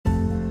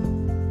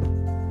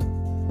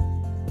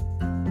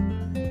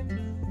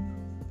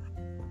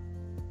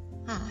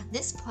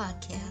This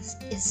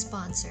podcast is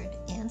sponsored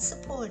and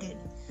supported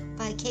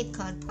by Cape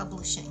Cod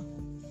Publishing.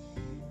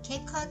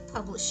 Cape Cod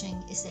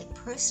Publishing is a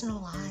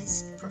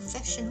personalized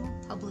professional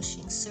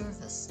publishing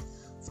service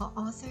for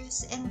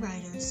authors and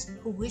writers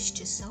who wish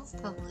to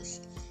self-publish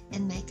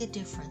and make a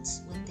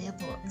difference with their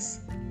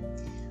books.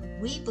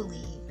 We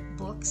believe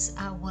books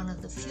are one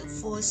of the few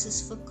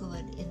forces for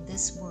good in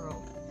this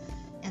world,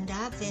 and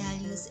our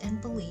values and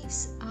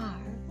beliefs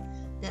are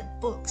that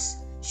books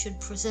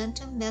should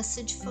present a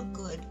message for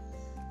good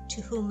to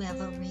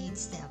whomever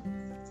reads them.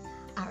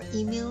 Our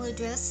email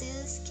address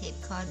is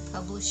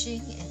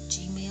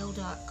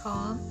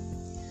capecodpublishing@gmail.com.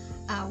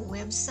 Our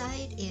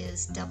website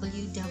is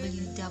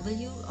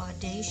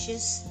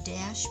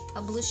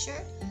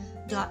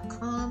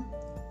www.audacious-publisher.com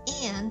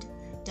and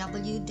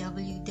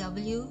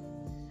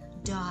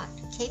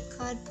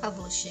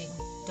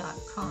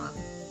www.capecodpublishing.com.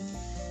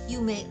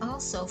 You may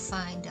also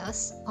find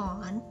us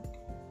on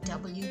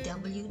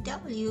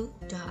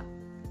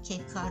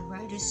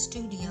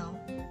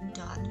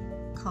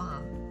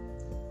www.capecodwritersstudio.com.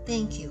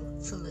 Thank you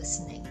for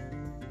listening.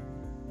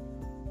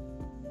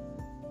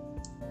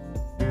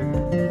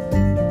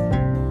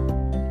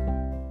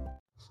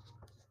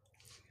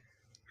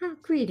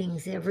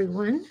 Greetings,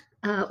 everyone.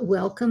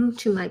 Welcome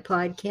to my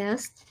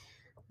podcast.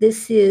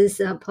 This is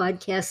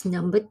podcast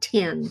number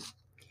 10.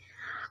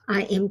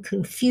 I am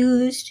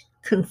confused,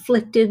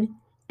 conflicted,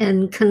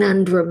 and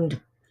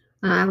conundrumed.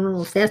 I don't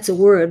know if that's a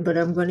word, but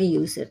I'm going to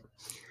use it.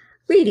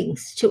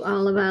 Greetings to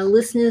all of our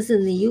listeners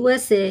in the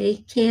USA,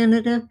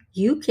 Canada,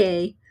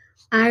 UK,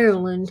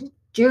 Ireland,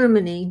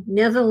 Germany,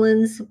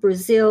 Netherlands,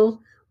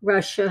 Brazil,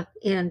 Russia,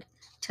 and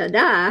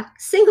ta-da,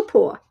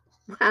 Singapore.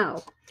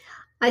 Wow,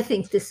 I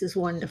think this is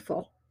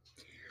wonderful.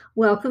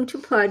 Welcome to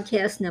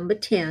podcast number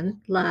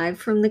 10, live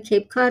from the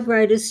Cape Cod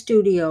Writers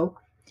Studio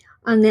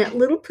on that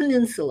little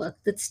peninsula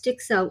that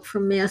sticks out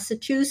from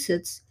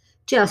Massachusetts,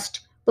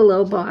 just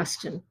below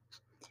Boston.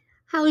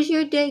 How's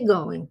your day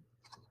going?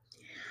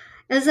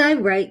 As I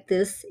write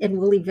this and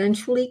will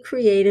eventually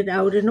create it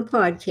out in a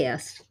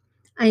podcast,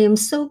 I am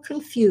so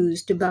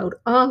confused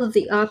about all of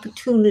the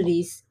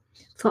opportunities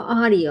for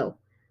audio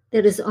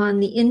that is on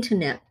the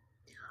internet.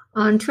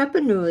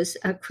 Entrepreneurs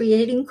are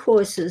creating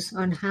courses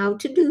on how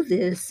to do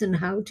this and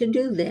how to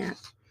do that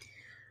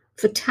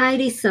for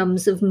tidy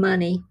sums of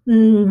money.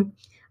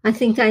 I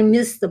think I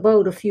missed the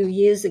boat a few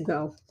years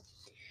ago.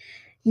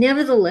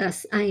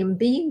 Nevertheless, I am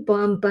being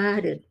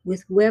bombarded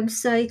with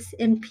websites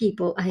and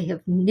people I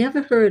have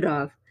never heard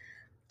of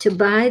to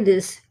buy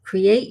this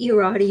Create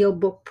Your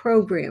Audiobook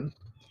program,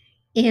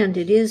 and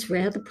it is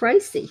rather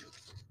pricey.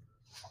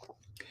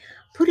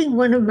 Putting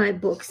one of my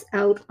books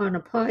out on a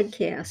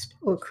podcast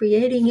or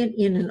creating it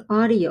in an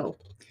audio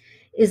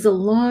is a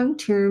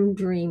long-term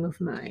dream of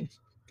mine.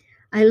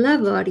 I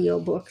love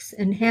audiobooks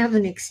and have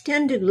an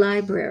extended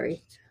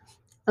library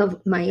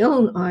of my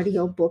own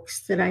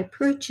audiobooks that I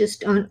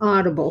purchased on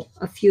Audible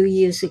a few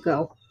years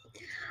ago.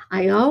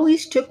 I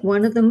always took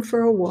one of them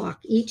for a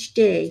walk each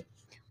day,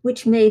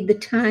 which made the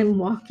time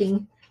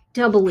walking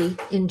doubly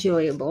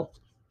enjoyable.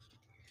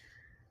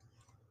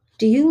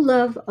 Do you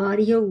love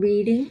audio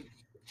reading?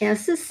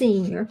 As a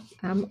senior,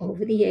 I'm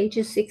over the age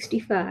of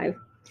 65.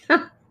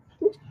 I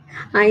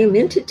am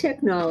into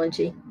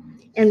technology,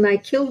 and my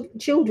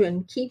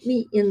children keep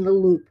me in the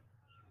loop.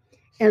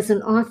 As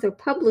an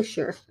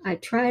author-publisher, I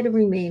try to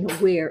remain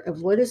aware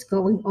of what is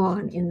going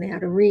on in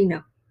that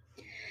arena.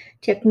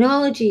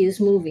 Technology is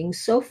moving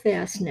so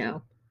fast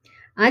now.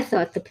 I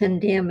thought the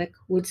pandemic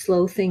would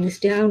slow things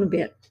down a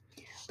bit,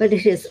 but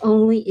it has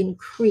only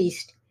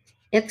increased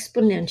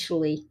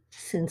exponentially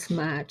since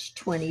March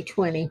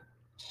 2020.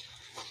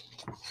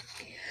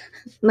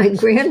 My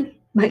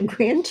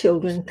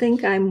grandchildren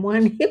think I'm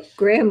one hip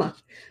grandma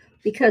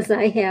because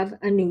I have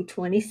a new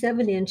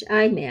 27-inch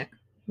iMac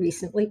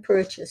recently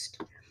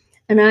purchased,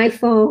 an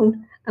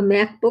iPhone, a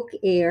MacBook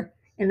Air,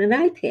 and an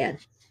iPad.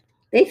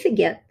 They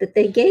forget that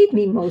they gave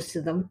me most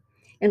of them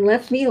and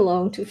left me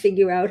alone to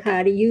figure out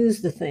how to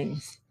use the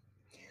things.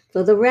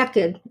 For the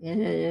record, I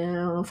don't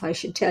know if I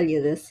should tell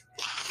you this,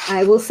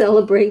 I will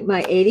celebrate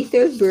my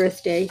 83rd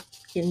birthday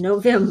in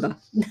November.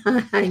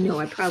 I know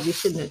I probably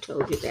shouldn't have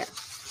told you that.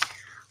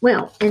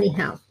 Well,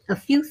 anyhow, a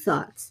few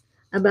thoughts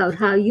about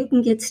how you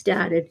can get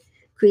started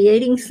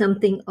creating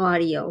something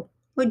audio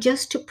or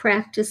just to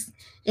practice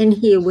and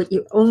hear what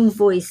your own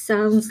voice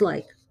sounds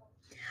like.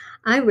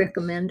 I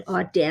recommend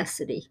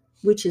Audacity,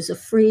 which is a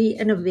free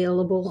and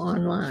available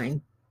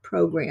online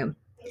program.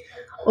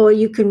 Or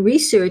you can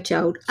research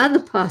out other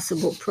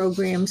possible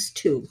programs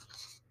too.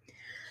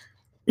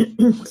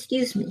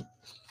 Excuse me.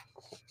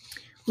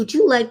 Would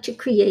you like to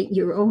create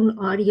your own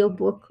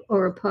audiobook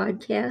or a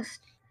podcast?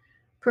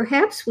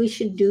 Perhaps we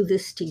should do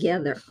this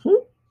together.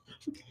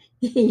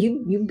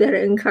 You better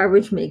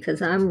encourage me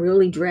because I'm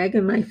really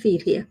dragging my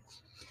feet here.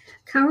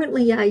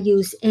 Currently, I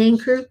use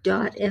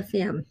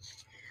Anchor.fm,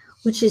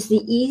 which is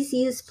the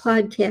easiest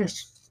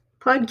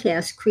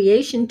podcast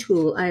creation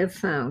tool I have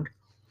found.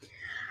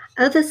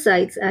 Other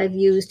sites I've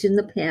used in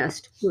the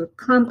past were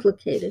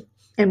complicated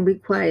and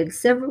required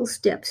several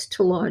steps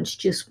to launch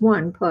just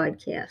one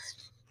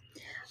podcast.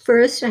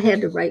 First, I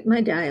had to write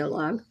my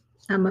dialogue.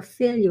 I'm a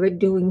failure at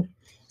doing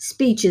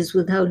speeches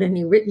without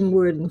any written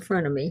word in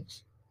front of me.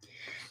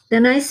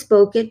 Then I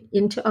spoke it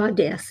into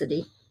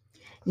Audacity.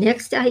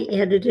 Next, I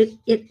edited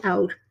it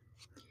out.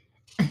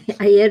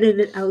 I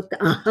edited out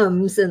the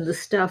ums and the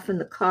stuff and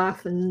the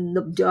cough and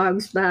the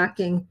dogs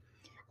barking,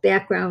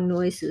 background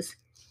noises.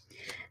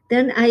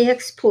 Then I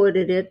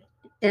exported it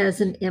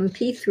as an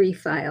MP3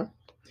 file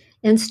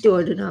and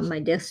stored it on my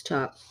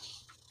desktop.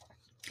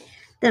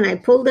 Then I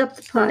pulled up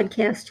the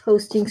podcast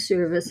hosting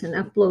service and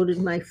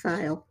uploaded my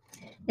file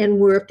and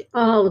worked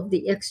all of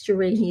the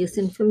extraneous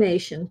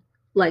information,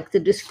 like the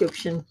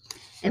description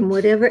and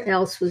whatever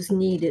else was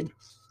needed.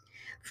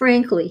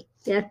 Frankly,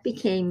 that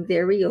became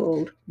very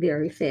old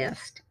very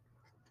fast.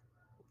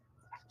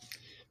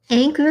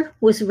 Anchor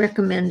was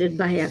recommended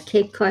by our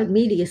Cape Cod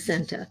Media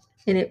Center,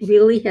 and it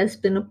really has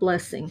been a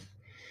blessing.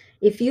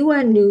 If you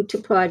are new to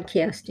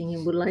podcasting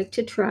and would like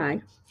to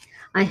try,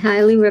 I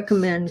highly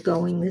recommend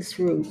going this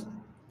route.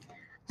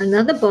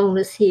 Another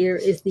bonus here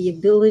is the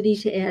ability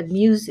to add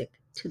music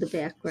to the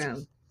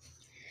background.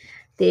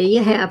 There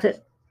you have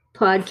it,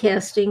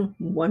 Podcasting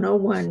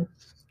 101.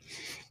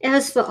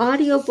 As for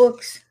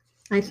audiobooks,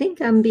 I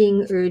think I'm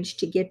being urged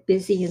to get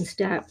busy and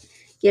start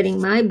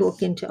getting my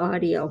book into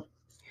audio.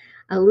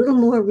 A little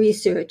more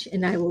research,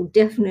 and I will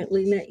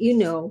definitely let you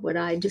know what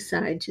I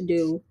decide to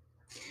do.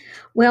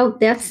 Well,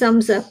 that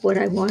sums up what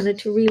I wanted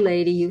to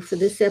relay to you for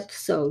this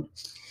episode.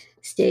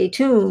 Stay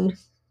tuned.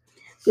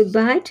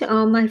 Goodbye to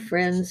all my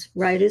friends,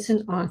 writers,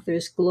 and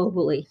authors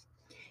globally.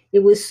 It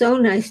was so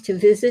nice to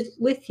visit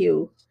with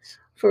you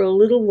for a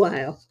little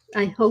while.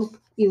 I hope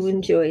you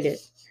enjoyed it.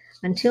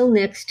 Until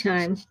next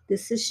time,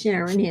 this is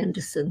Sharon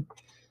Anderson,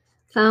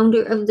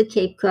 founder of the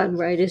Cape Cod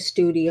Writers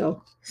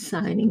Studio,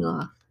 signing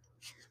off.